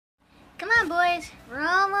boys. We're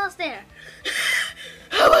almost there.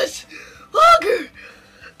 How much longer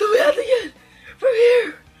do we have to get from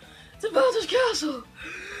here to Bowser's Castle?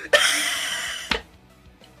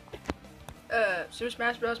 Super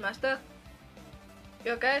Smash Bros. Master?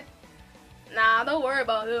 You okay? Nah, don't worry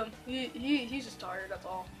about him. He's just tired, that's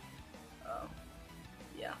all.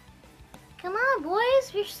 Yeah. Come on,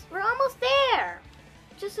 boys. We're almost there.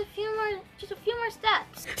 Just a few more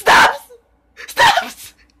steps. Stops!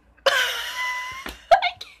 Stops!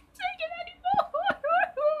 I can't take it anymore.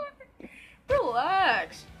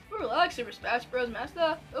 Relax. Relax, Super Smash Bros.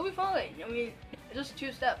 Master. It'll be fine. I mean, it's just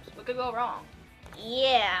 2 steps. What could go wrong?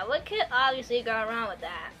 Yeah, what could obviously go wrong with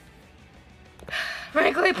that?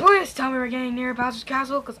 Frankly, please tell me we're getting near Bowser's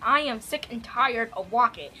Castle, because I am sick and tired of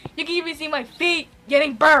walking. You can even see my feet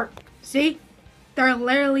getting burnt. See? They're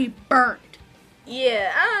literally burnt.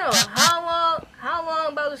 Yeah, I don't know how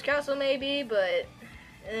long Bowser's Castle may be, but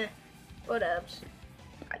whatevs.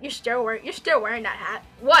 You're still wearing that hat.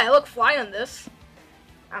 Why? I look fly on this.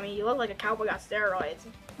 I mean, you look like a cowboy on steroids.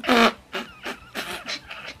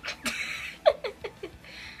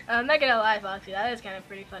 I'm not gonna lie, Foxy. That is kind of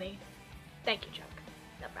pretty funny. Thank you, Chuck.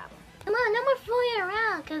 No problem. Come on, no more fooling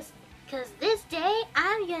around, cause this day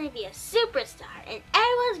I'm gonna be a superstar, and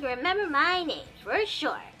everyone's gonna remember my name for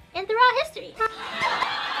sure, and throughout history.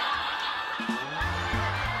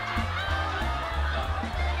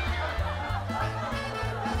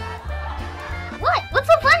 What? What's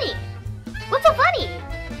so funny? What's so funny?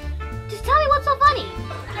 Just tell me what's so funny.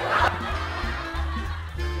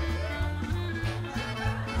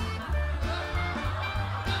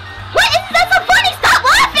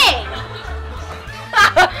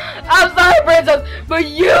 I'm sorry, Princess, but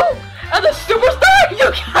you, as a superstar,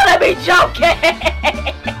 you gotta be joking!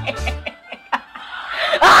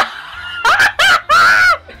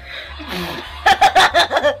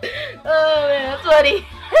 Oh man, that's funny.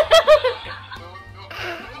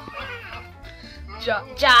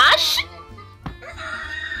 Josh?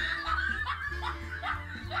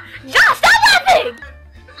 Josh, stop laughing!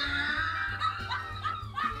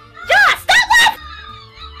 Josh, stop laughing!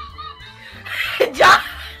 Josh!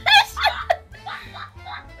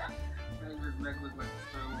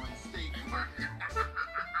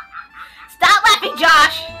 Stop laughing,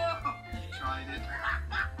 Josh!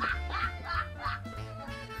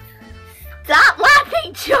 Stop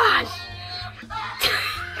laughing, Josh!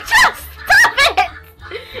 Just stop it!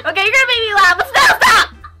 Okay, you're gonna make me laugh, but still stop!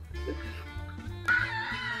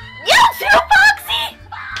 You too, Foxy!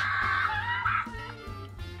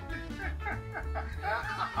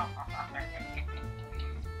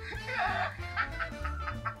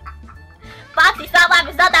 Foxy, stop laughing,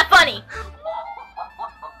 it's not that funny!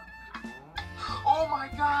 Oh my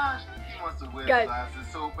gosh! He wants to wear glasses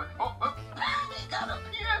so bad. Oh, he got a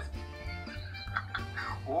pierce!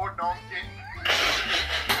 Poor donkey.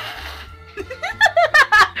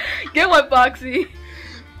 Get one, Foxy.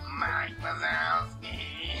 Mike Wazowski.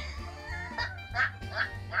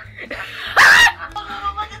 Oh, no,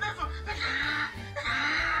 look at this one.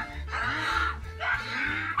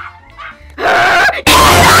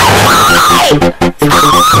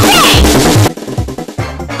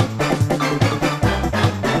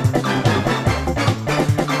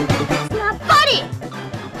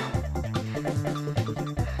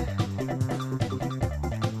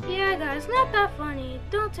 It's not that funny.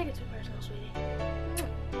 Don't take it too personal, sweetie.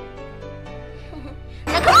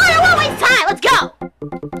 Now come on, I won't waste time. Let's go.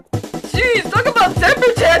 Jeez, talk about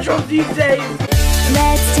temper tantrums these days.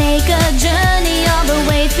 Let's take a journey all the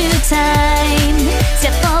way through time.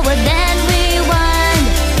 Step forward, then rewind.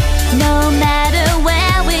 No matter